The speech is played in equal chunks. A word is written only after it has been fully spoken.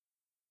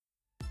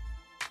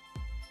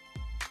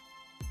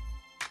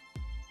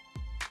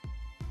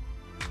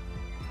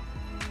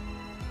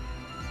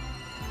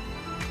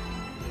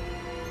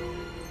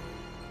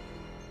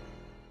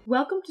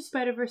Welcome to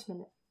Spider-Verse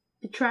Minute,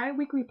 the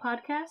tri-weekly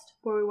podcast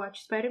where we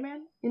watch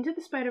Spider-Man Into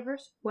the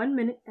Spider-Verse 1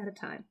 minute at a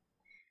time.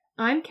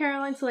 I'm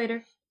Caroline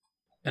Slater.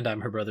 And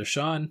I'm her brother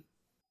Sean.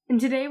 And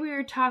today we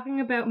are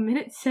talking about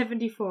minute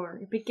 74.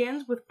 It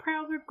begins with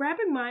Prowler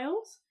grabbing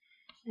Miles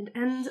and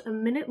ends a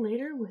minute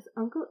later with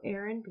Uncle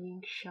Aaron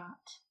being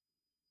shot.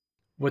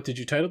 What did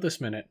you title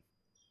this minute?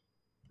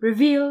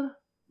 Reveal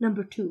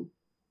number 2.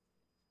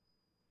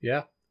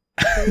 Yeah.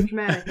 Very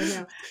dramatic, I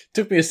know.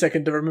 Took me a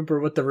second to remember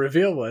what the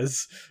reveal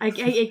was. I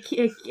got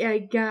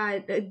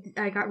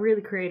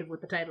really creative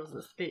with the titles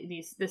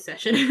this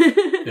session.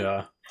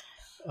 Yeah.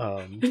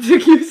 It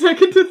took you a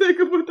second to think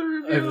of what the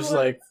reveal was. I was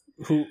like,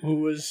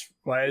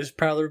 why is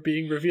Prowler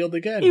being revealed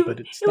again? But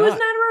it was not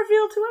a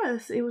reveal to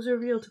us. It was a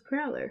reveal to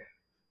Prowler.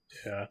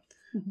 Yeah.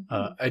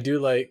 I do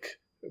like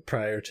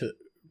prior to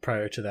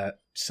that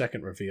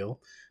second reveal,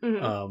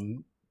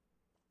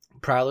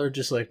 Prowler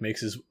just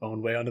makes his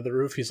own way onto the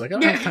roof. He's like, I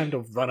don't have time to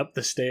run up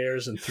the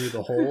stairs and through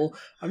the hole.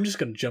 I'm just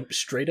going to jump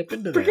straight up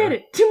into there. Forget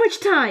it. Too much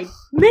time.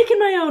 Making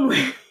my own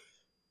way.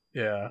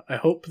 Yeah. I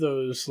hope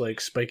those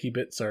spiky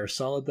bits are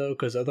solid though,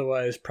 because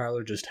otherwise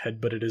Prowler just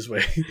headbutted his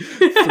way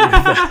through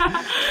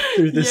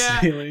the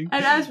ceiling.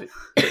 And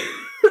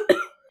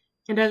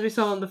as we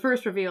saw in the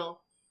first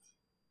reveal,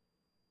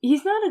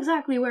 he's not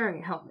exactly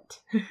wearing a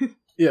helmet.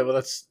 Yeah,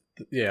 well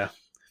yeah.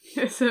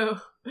 So,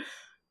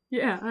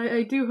 yeah,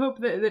 I do hope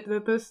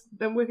that those,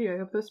 I'm with you, I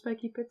hope those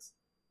spiky bits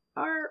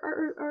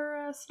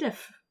are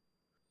stiff.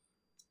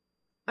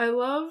 I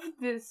love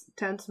this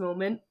tense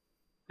moment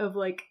of,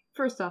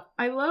 first off,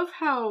 I love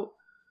how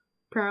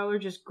Prowler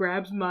just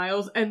grabs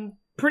Miles and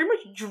pretty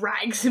much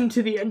drags him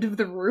to the end of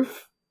the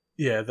roof.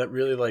 Yeah, that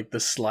really, the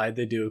slide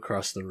they do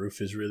across the roof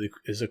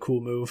is a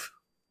cool move.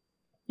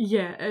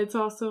 Yeah, it's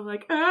also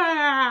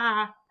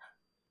ah!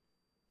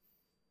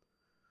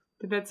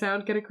 Did that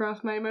sound get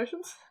across my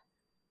emotions?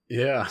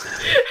 Yeah.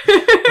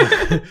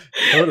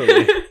 Totally.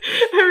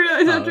 I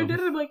realized after I did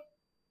it, I'm like,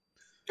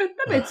 that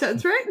made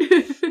sense, right?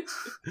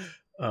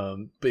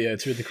 But yeah,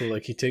 it's really cool.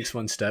 He takes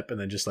one step and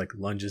then just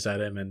lunges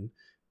at him and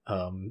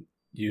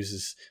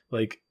uses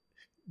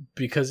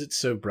because it's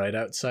so bright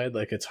outside,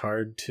 it's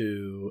hard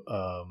to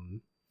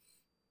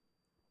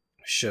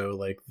show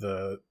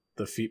the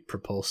feet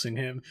propulsing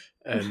him,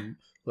 and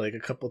a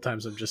couple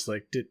times I'm just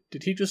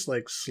did he just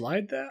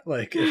slide that?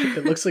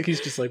 It looks like he's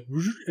just and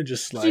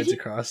just slides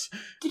across.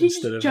 Did he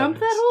just jump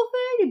that whole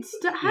thing?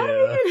 How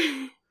did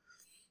he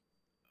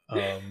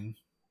get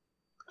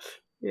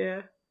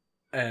yeah.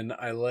 And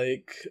I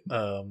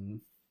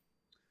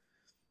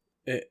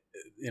it,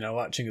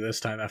 watching this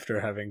time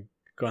after having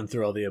gone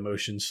through all the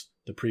emotions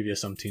the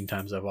previous umpteen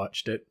times I've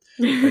watched it.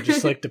 I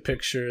just like to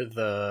picture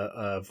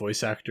the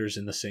voice actors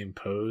in the same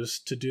pose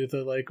to do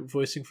the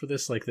voicing for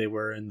this, like they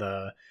were in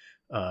the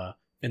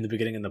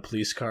beginning in the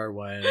police car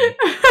when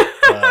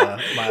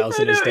Miles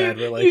and his dad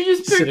were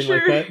sitting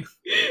like that.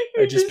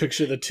 I just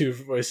picture the two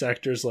voice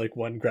actors,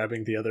 one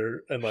grabbing the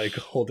other and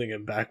holding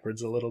him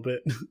backwards a little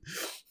bit.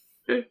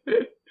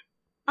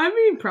 I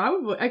mean,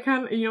 probably. I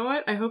kind of, you know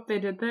what? I hope they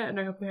did that, and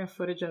I hope they have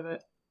footage of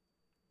it.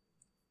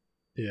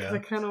 Yeah. 'Cause I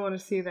kind of want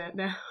to see that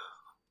now.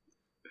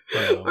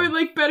 Or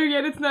better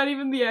yet, it's not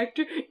even the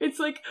actor. It's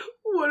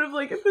one of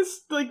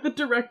this the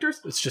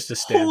directors. It's just a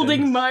stand-in.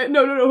 Holding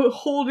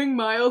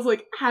Miles,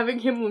 having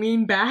him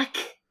lean back,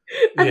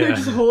 and they're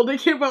just holding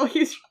him while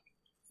he's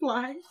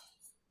flying.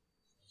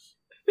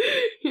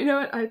 You know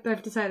what?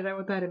 I've decided I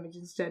want that image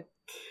instead.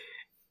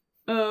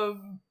 Yeah,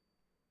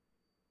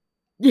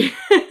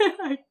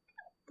 I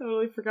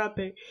totally forgot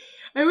I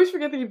always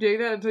forget they keep doing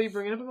that until you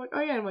bring it up. I'm like,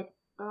 oh yeah. I'm like,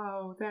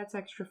 oh, that's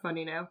extra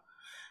funny now.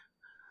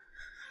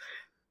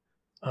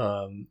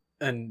 And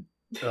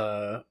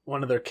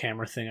one other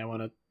camera thing I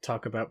want to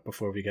talk about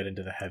before we get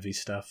into the heavy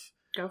stuff.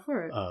 Go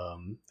for it.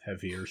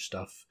 Heavier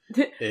stuff.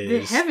 The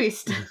heavy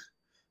stuff.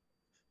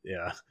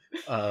 Yeah.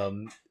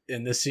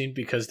 In this scene,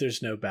 because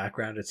there's no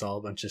background, it's all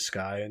a bunch of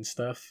sky and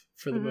stuff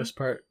for the most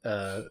part.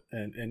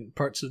 And in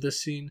parts of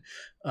this scene,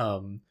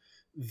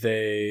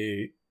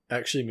 they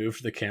actually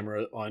moved the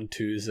camera on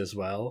twos as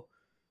well,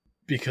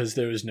 because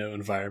there was no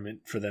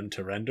environment for them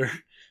to render.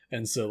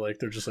 And so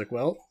they're just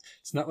well,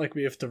 it's not like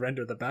we have to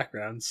render the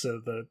background,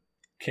 so the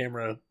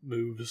camera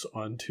moves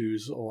on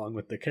twos along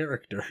with the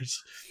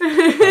characters.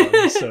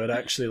 So it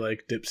actually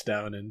dips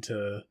down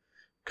into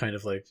kind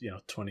of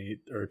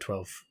 20 or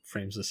 12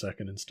 frames a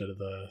second instead of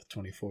the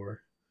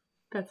 24.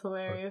 That's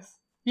hilarious.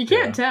 You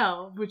can't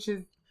tell, which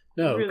is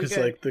no, because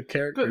really the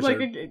characters are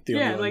the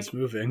only ones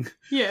moving.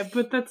 Yeah,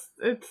 but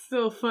it's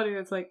still funny.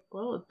 It's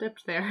well, it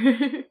dipped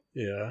there.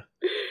 Yeah.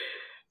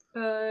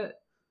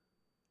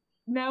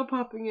 Now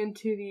popping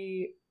into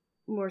the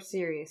more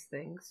serious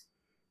things.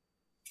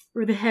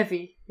 Or the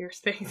heavier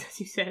things, as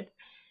you said.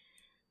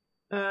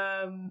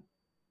 I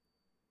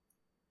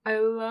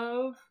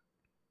love...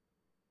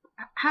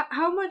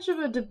 How much of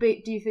a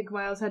debate do you think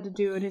Miles had to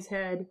do in his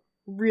head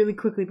really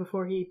quickly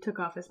before he took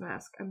off his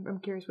mask? I'm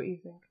curious what you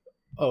think.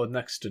 Oh,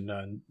 next to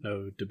none.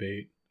 No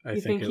debate. I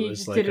you think it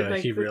was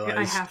he realized...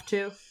 I have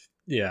to?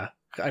 Yeah.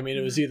 I mean,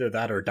 it was either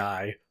that or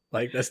die.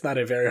 Like, that's not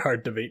a very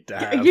hard debate to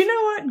have. You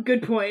know what?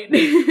 Good point.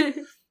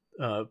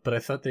 But I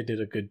thought they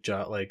did a good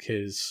job. Like,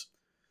 his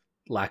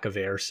lack of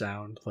air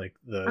sound, like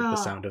the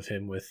sound of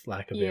him with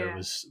lack of air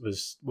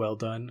was well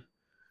done.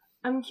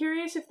 I'm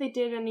curious if they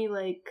did any,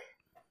 like,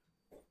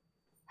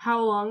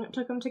 how long it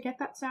took them to get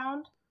that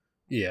sound.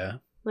 Yeah.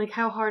 Like,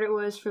 how hard it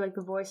was for, like,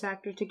 the voice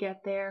actor to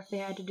get there, if they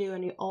had to do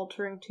any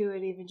altering to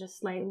it, even just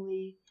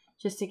slightly,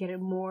 just to get it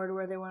more to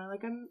where they want to,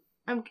 like,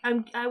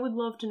 I would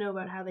love to know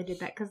about how they did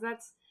that, because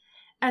that's,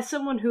 as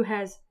someone who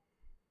has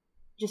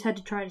just had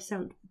to try to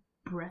sound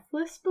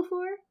breathless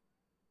before,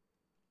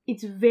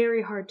 it's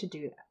very hard to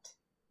do that.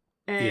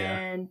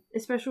 And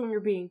especially when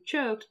you're being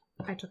choked,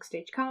 I took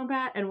stage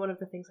combat, and one of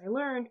the things I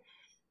learned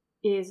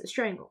is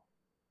strangle.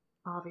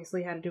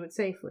 Obviously, how to do it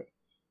safely.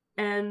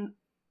 And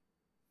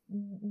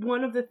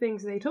one of the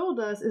things they told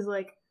us is,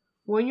 like,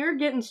 when you're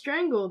getting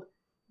strangled,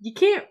 you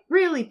can't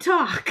really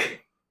talk.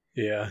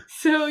 Yeah.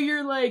 So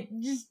you're like,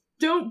 just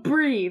don't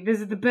breathe.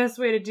 This is the best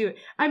way to do it.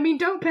 I mean,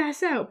 don't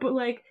pass out, but,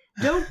 like,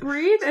 don't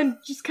breathe and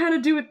just kind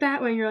of do it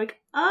that way. And you're like,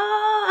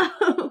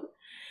 oh!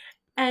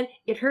 And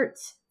it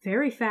hurts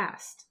very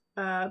fast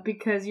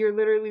because you're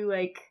literally,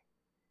 like,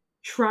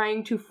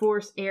 trying to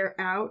force air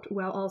out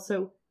while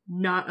also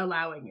not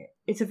allowing it.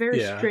 It's a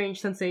very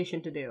strange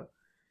sensation to do.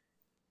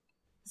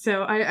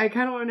 So I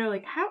kind of want to know,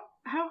 like, how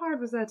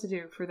hard was that to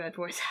do for that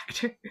voice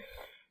actor?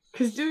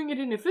 Because doing it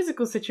in a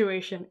physical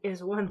situation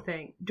is one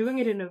thing. Doing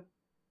it in a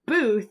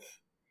booth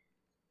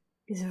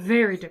is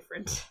very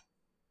different.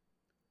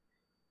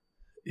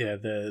 Yeah,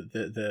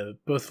 the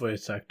both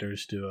voice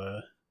actors do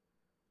a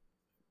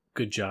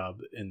good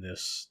job in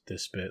this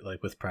bit,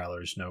 like with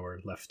Prowler's nowhere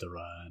left to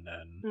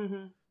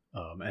run,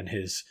 and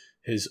his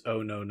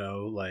oh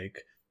no,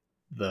 like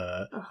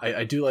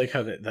I do like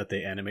how that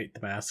they animate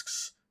the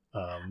masks.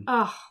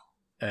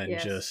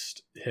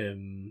 Just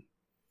him,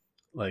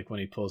 like, when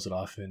he pulls it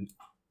off, and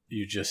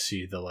you just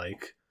see the,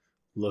 like,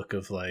 look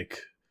of, like,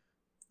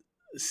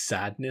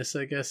 sadness,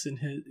 I guess, in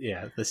his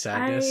the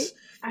sadness.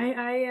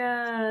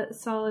 I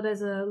saw it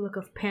as a look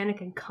of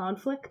panic and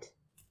conflict.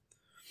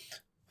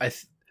 I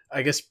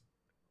guess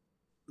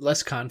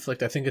less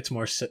conflict. I think it's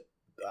more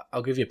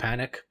I'll give you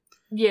panic,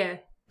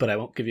 but I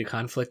won't give you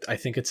conflict. I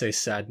think it's a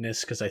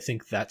sadness, because I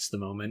think that's the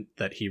moment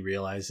that he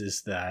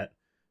realizes that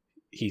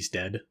he's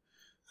dead.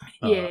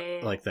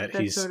 Like that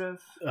he's sort of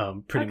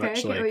pretty much, I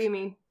get like, what you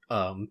mean.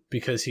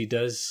 Because he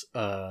does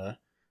right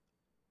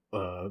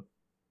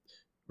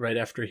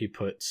after he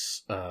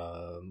puts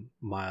covers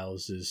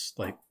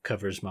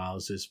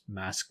Miles's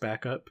mask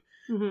back up,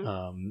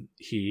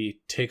 he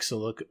takes a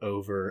look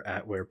over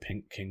at where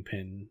Pink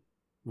Kingpin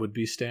would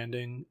be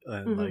standing,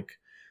 and like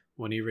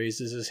when he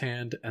raises his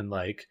hand, and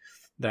like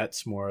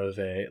that's more of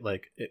a,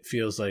 like, it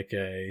feels like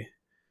a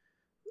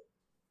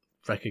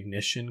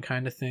recognition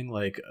kind of thing,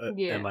 like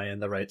am I in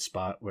the right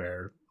spot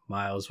where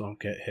Miles won't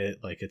get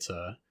hit? Like, it's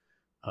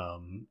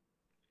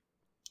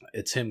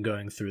him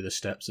going through the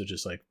steps of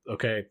just like,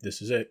 okay,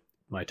 this is it,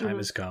 my time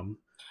has come.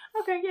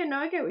 Okay, yeah, no,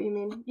 I get what you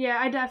mean. Yeah,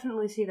 I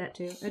definitely see that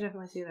too.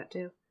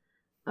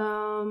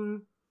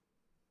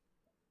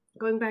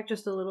 Going back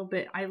just a little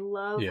bit, I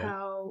love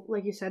how,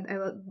 like you said,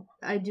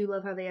 I do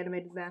love how they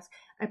animated the mask.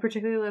 I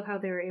particularly love how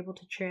they were able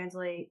to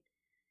translate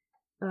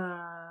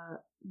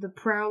the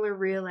Prowler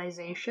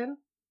realization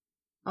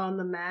on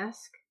the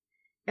mask,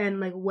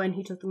 and like when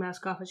he took the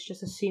mask off, it's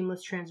just a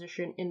seamless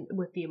transition in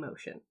with the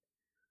emotion.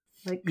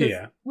 Like,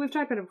 we've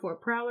talked about it before.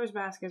 Prowler's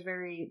mask is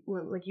very,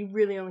 like, you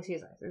really only see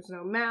his eyes. There's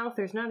no mouth.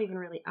 There's not even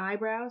really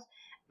eyebrows,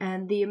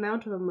 and the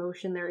amount of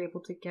emotion they're able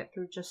to get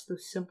through just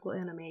those simple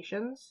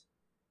animations,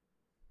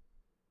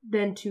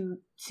 then to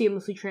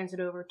seamlessly transit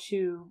over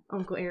to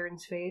Uncle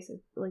Aaron's face,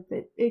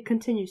 it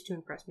continues to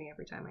impress me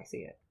every time I see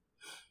it.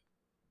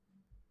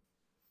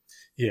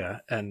 Yeah,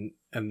 and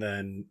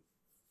then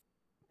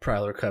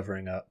Prowler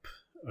covering up,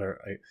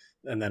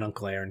 and then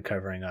Uncle Aaron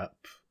covering up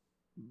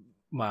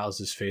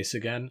Miles's face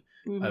again.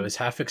 I was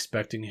half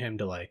expecting him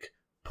to, like,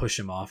 push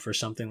him off or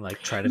something,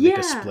 like try to make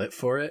a split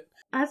for it.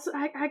 I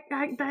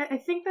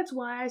think that's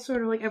why I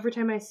sort of, like, every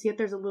time I see it,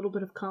 there's a little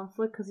bit of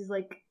conflict, because he's,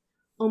 like,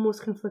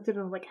 almost conflicted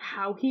on, like,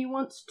 how he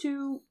wants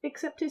to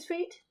accept his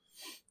fate.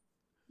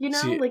 You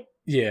know,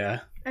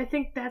 I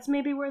think that's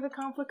maybe where the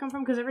conflict comes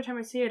from, because every time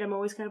I see it, I'm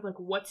always kind of like,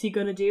 what's he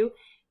gonna do?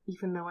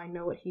 Even though I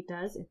know what he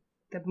does,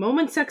 the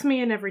moment sucks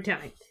me in every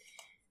time.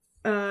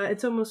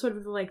 It's almost sort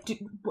of like,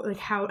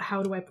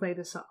 how do I play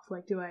this off?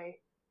 Like, do I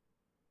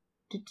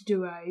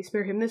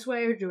spare him this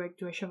way, or do I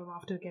shove him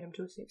off to get him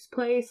to a safe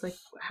place? Like,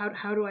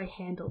 how do I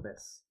handle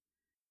this?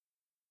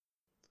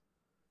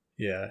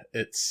 Yeah,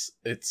 it's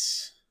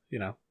you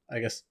know, I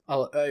guess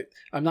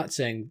I'm not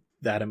saying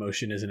that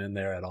emotion isn't in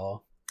there at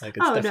all. Like,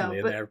 it's definitely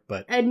in there,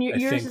 but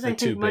yours is, I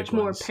think, much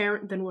more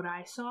apparent than what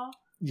I saw.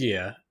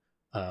 Yeah,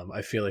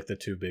 I feel like the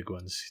two big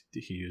ones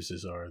he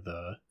uses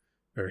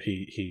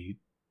he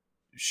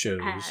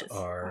shows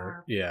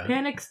are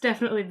Panic's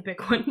definitely the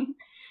big one.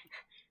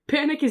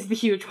 Panic is the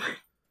huge one.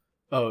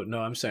 Oh no,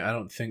 I'm saying I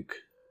don't think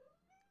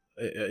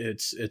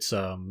it's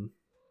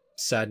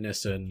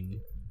sadness and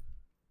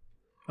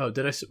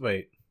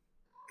wait.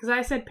 Because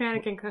I said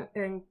panic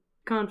and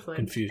conflict.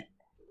 Confused.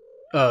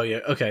 Oh yeah.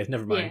 Okay.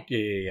 Never mind.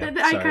 Yeah.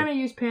 I kind of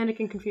use panic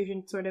and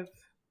confusion sort of.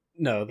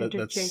 No, that's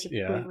with this.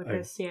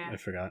 Yeah. I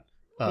forgot.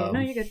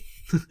 No, you're good.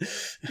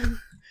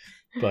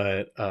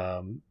 But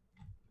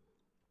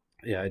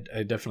yeah,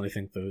 I definitely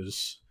think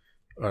those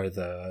are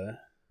the.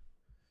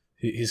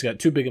 He's got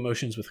two big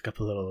emotions with a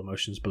couple little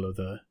emotions below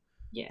the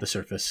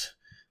surface.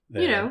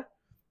 There. You know,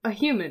 a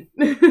human.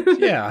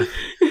 Yeah.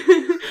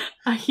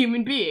 A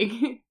human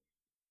being.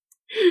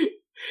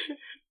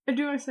 I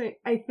do want to say,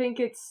 I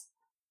think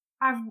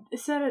I've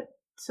said it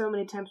so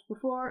many times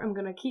before, I'm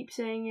gonna keep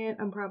saying it,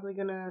 I'm probably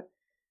gonna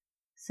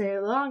say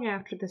it long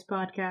after this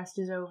podcast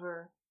is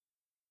over.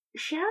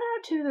 Shout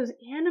out to those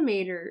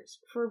animators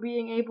for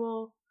being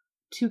able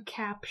to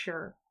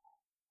capture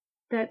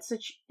that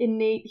such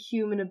innate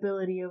human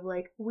ability of,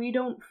 like, we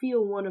don't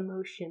feel one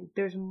emotion,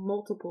 there's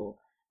multiple,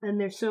 and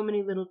there's so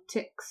many little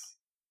ticks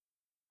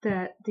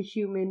that the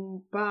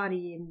human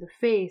body and the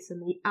face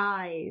and the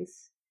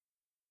eyes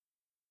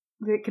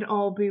that can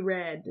all be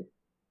read,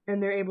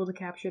 and they're able to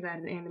capture that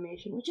in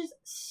animation, which is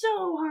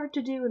so hard to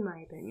do in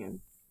my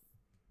opinion.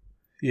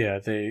 Yeah,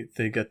 they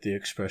get the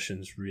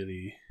expressions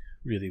really,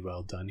 really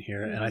well done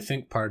here, and I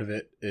think part of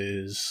it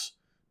is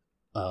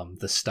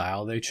the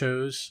style they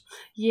chose.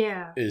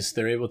 Yeah, is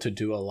they're able to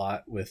do a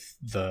lot with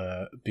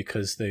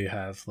because they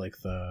have like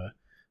the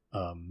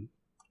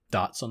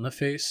dots on the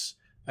face.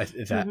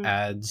 That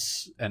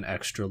adds an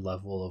extra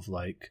level of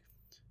like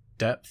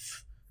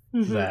depth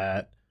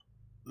that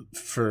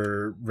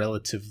for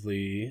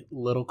relatively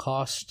little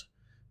cost,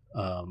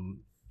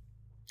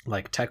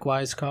 like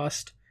tech-wise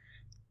cost,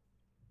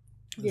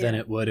 than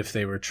it would if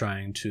they were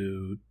trying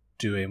to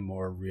do a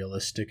more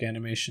realistic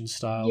animation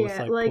style with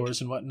like pores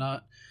and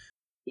whatnot.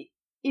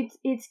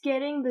 It's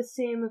getting the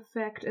same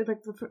effect.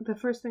 Like the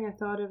first thing I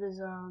thought of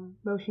is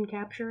motion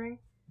capturing.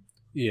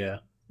 Yeah.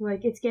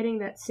 Like, it's getting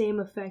that same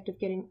effect of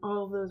getting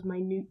all of those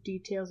minute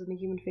details in the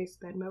human face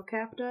that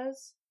mocap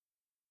does,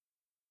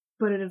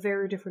 but in a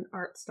very different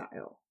art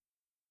style.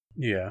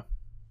 Yeah.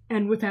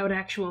 And without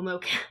actual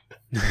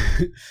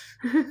mocap.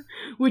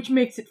 Which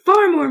makes it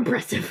far more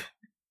impressive.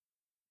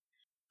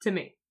 To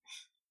me.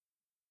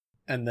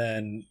 And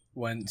then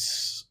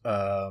once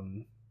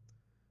the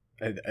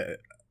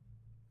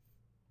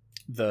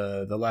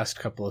last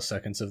couple of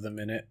seconds of the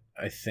minute,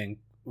 I think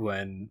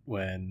when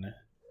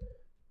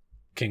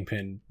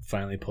Kingpin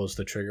finally pulls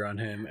the trigger on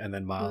him, and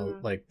then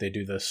Miles, like they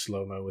do the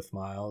slow-mo with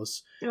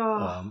Miles.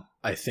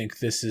 I think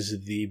this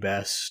is the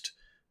best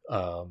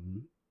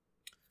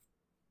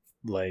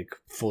like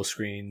full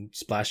screen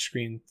splash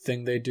screen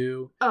thing they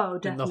do. Oh,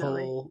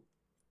 definitely.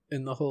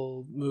 In the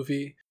whole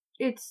movie.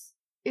 It's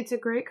a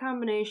great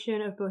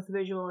combination of both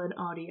visual and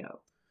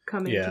audio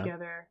coming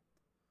together.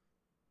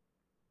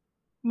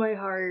 My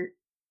heart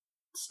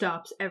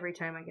stops every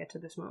time I get to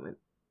this moment.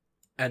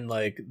 And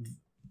like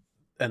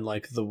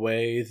the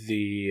way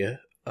the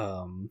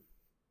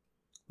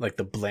like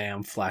the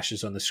blam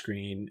flashes on the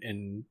screen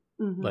in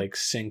like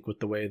sync with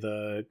the way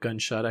the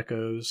gunshot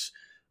echoes,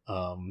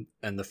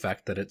 and the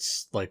fact that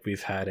it's like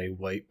we've had a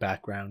white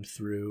background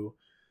through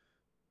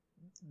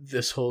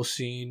this whole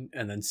scene,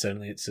 and then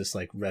suddenly it's just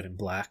like red and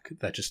black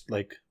that just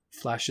like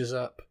flashes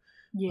up.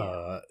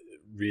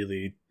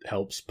 Really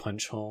helps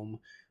punch home,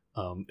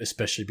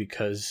 especially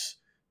because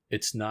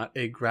it's not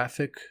a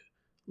graphic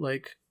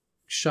like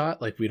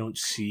shot. Like we don't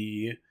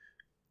see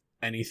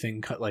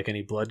anything like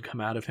any blood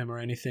come out of him or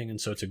anything, and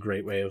so it's a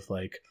great way of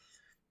like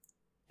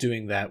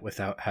doing that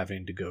without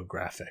having to go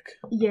graphic.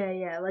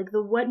 Yeah, like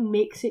what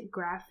makes it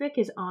graphic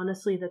is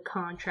honestly the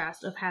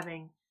contrast of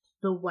having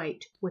the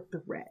white with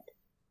the red.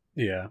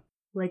 Yeah,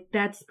 like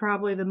that's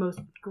probably the most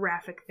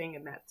graphic thing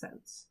in that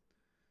sense.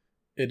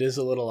 It is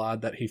a little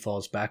odd that he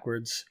falls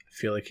backwards. I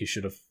feel like he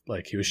should have,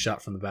 like, he was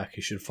shot from the back,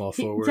 he should fall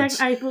forwards.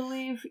 I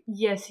believe,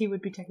 yes, he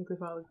would be technically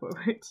falling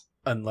forwards.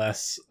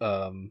 Unless,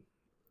 I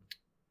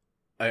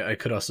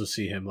could also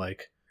see him,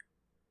 like,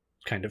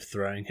 kind of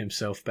throwing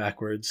himself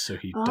backwards so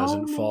he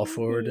doesn't fall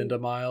forward into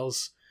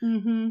Miles.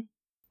 I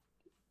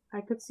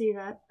could see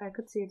that.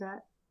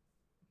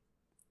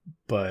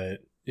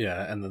 But,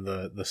 yeah, and then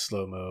the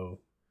slow-mo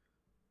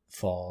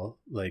fall,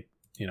 like,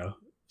 you know,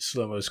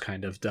 slow-mo's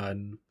kind of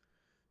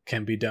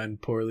can be done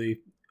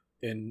poorly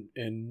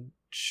in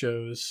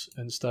shows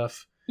and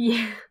stuff.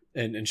 Yeah.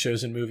 And in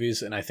shows and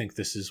movies, and I think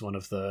this is one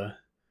of the,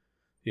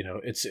 you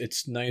know,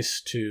 it's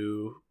nice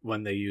to,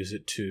 when they use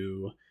it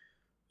to,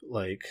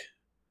 like,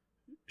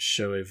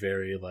 show a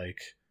very, like,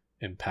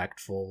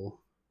 impactful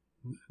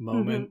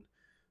moment.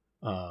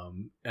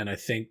 And I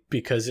think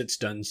because it's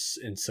done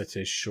in such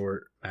a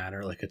short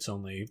manner, like it's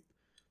only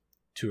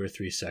 2 or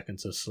 3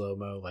 seconds of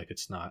slow-mo, like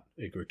it's not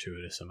a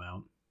gratuitous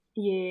amount.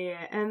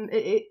 Yeah, and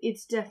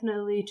it's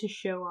definitely to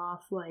show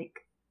off,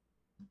 like,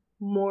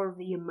 more of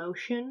the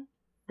emotion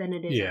than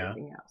it is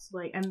anything else.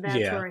 Like, and that's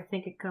where I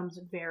think it comes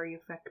very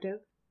effective,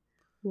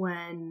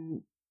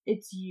 when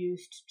it's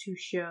used to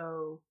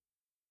show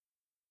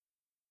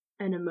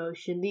an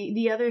emotion.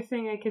 The other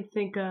thing I can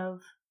think of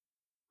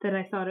that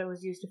I thought it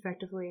was used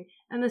effectively,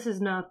 and this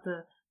is not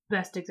the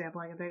best example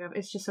I can think of.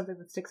 It's just something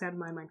that sticks out in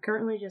my mind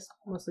currently, just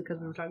mostly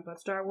because we were talking about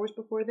Star Wars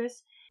before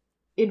this.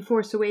 In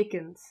Force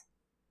Awakens,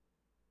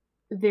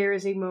 there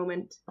is a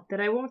moment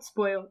that I won't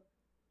spoil,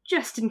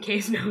 just in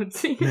case no one's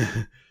seen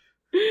it.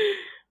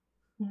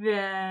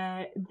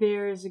 That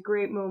there is a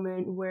great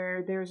moment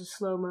where there's a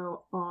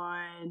slow-mo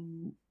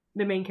on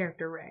the main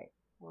character, Rey.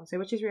 I won't say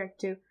what she's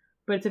reacting to,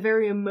 but it's a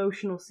very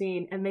emotional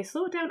scene, and they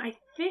slow it down, I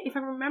think, if I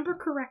remember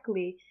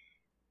correctly,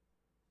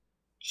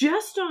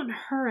 just on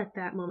her at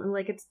that moment.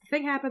 Like, the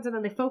thing happens, and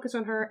then they focus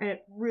on her, and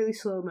it's really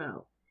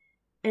slow-mo.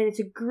 And it's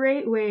a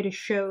great way to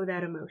show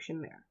that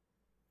emotion there.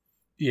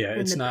 Yeah,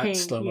 And it's not pain,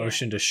 slow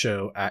motion to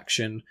show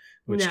action,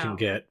 which can No.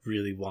 get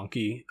really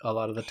wonky a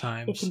lot of the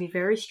times. It can be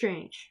very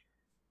strange.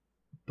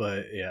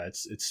 But yeah,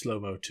 it's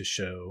slow-mo to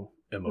show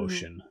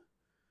emotion.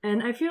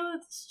 And I feel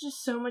it's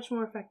just so much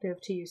more effective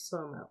to use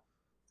slow-mo.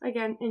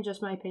 Again, in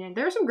just my opinion.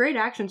 There are some great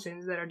action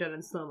scenes that are done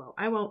in slow-mo.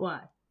 I won't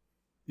lie.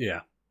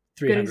 Yeah.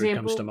 300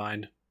 comes to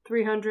mind.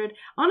 300.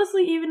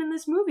 Honestly, even in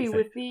this movie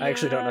with the... I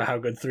actually don't know how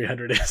good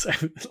 300 is.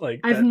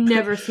 I've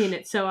never seen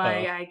it, so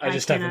I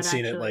just haven't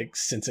seen actually... it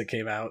since it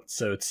came out,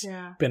 so it's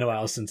been a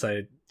while since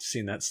I'd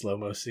seen that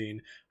slow-mo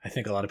scene. I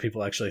think a lot of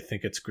people actually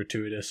think it's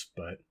gratuitous,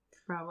 but...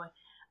 Probably.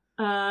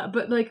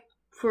 But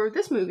for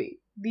this movie,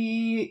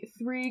 the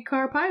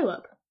 3-car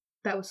pileup,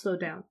 that was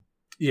slowed down.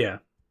 Yeah.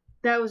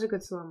 That was a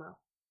good slow-mo.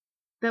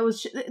 That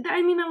was...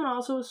 that one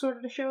also was sort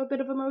of to show a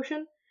bit of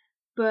emotion,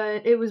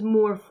 but it was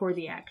more for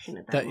the action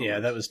at that moment. Yeah,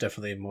 that was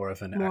definitely more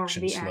of an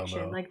action slow-mo.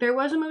 Action. There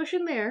was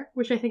emotion there,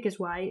 which I think is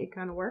why it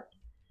kind of worked.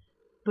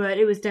 But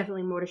it was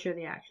definitely more to show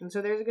the action.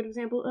 So there's a good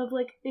example of,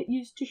 it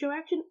used to show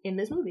action in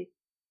this movie.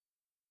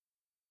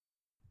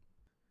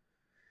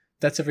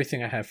 That's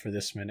everything I have for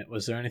this minute.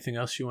 Was there anything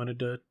else you wanted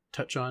to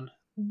touch on?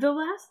 The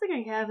last thing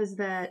I have is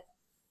that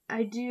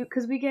I do...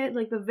 Because we get,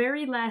 the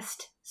very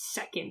last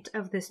second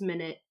of this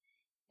minute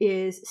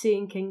is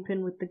seeing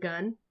Kingpin with the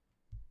gun.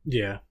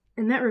 Yeah.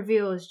 And that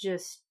reveal is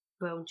just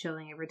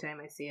bone-chilling every time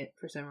I see it,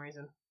 for some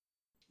reason.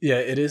 Yeah,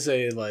 it is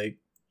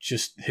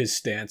just his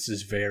stance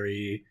is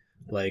very,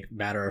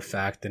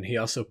 matter-of-fact, and he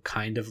also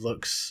kind of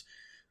looks,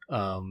 his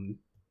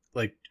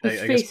I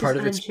face guess part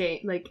is of it's...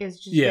 it's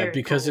just Yeah,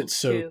 because it's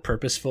so too.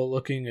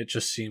 purposeful-looking, it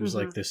just seems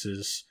like this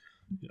is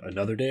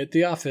another day at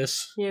the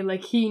office. Yeah,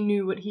 he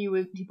knew what he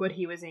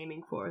was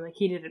aiming for.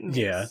 He didn't miss.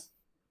 Yeah.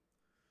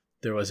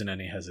 There wasn't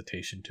any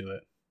hesitation to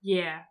it.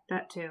 Yeah,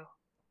 that too.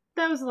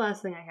 That was the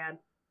last thing I had.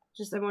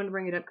 Just I wanted to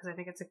bring it up because I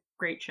think it's a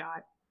great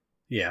shot.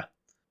 Yeah.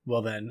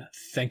 Well then,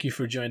 thank you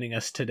for joining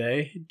us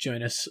today.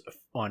 Join us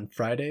on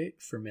Friday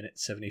for minute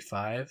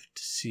 75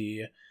 to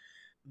see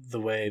the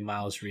way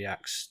Miles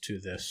reacts to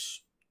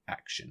this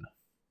action.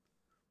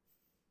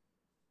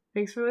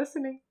 Thanks for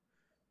listening.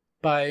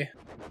 Bye.